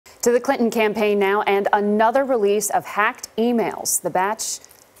To the Clinton campaign now, and another release of hacked emails. The batch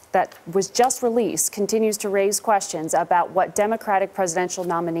that was just released continues to raise questions about what Democratic presidential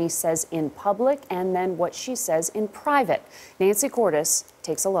nominee says in public and then what she says in private. Nancy Cordes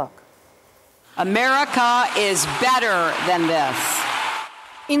takes a look. America is better than this.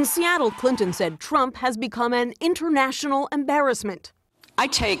 In Seattle, Clinton said Trump has become an international embarrassment. I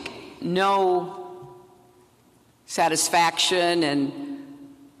take no satisfaction in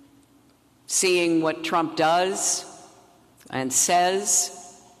seeing what Trump does and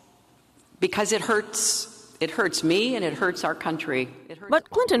says, because it hurts me and it hurts our country. But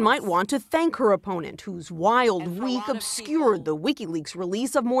Clinton might want to thank her opponent, whose wild week obscured the WikiLeaks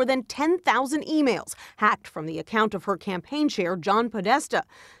release of more than 10,000 emails hacked from the account of her campaign chair, John Podesta.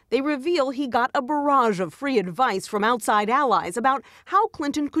 They reveal he got a barrage of free advice from outside allies about how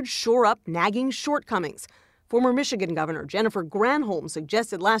Clinton could shore up nagging shortcomings. Former Michigan Governor Jennifer Granholm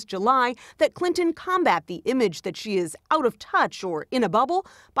suggested last July that Clinton combat the image that she is out of touch or in a bubble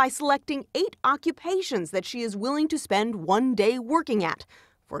by selecting 8 occupations that she is willing to spend one day working at.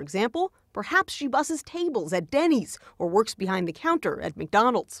 For example, perhaps she busses tables at Denny's or works behind the counter at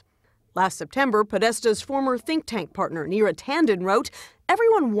McDonald's. Last September, Podesta's former think tank partner Neera Tanden wrote,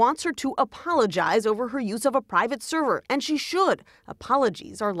 "Everyone wants her to apologize over her use of a private server, and she should.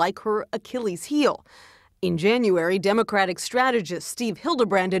 Apologies are like her Achilles heel." In January, Democratic strategist Steve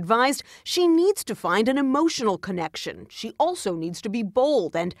Hildebrand advised she needs to find an emotional connection. She also needs to be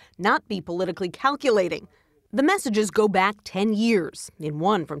bold and not be politically calculating. The messages go back 10 years. In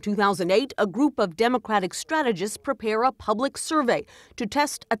one from 2008, a group of Democratic strategists prepare a public survey to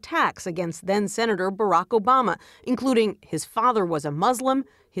test attacks against then-Senator Barack Obama, including his father was a Muslim,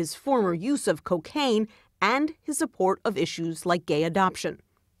 his former use of cocaine, and his support of issues like gay adoption.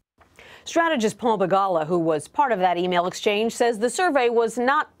 Strategist Paul Begala, who was part of that email exchange, says the survey was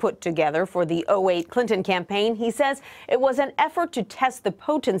not put together for the 2008 Clinton campaign. He says it was an effort to test the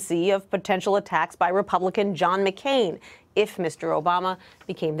potency of potential attacks by Republican John McCain if Mr. Obama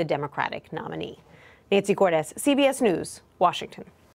became the Democratic nominee. Nancy Cordes, CBS News, Washington.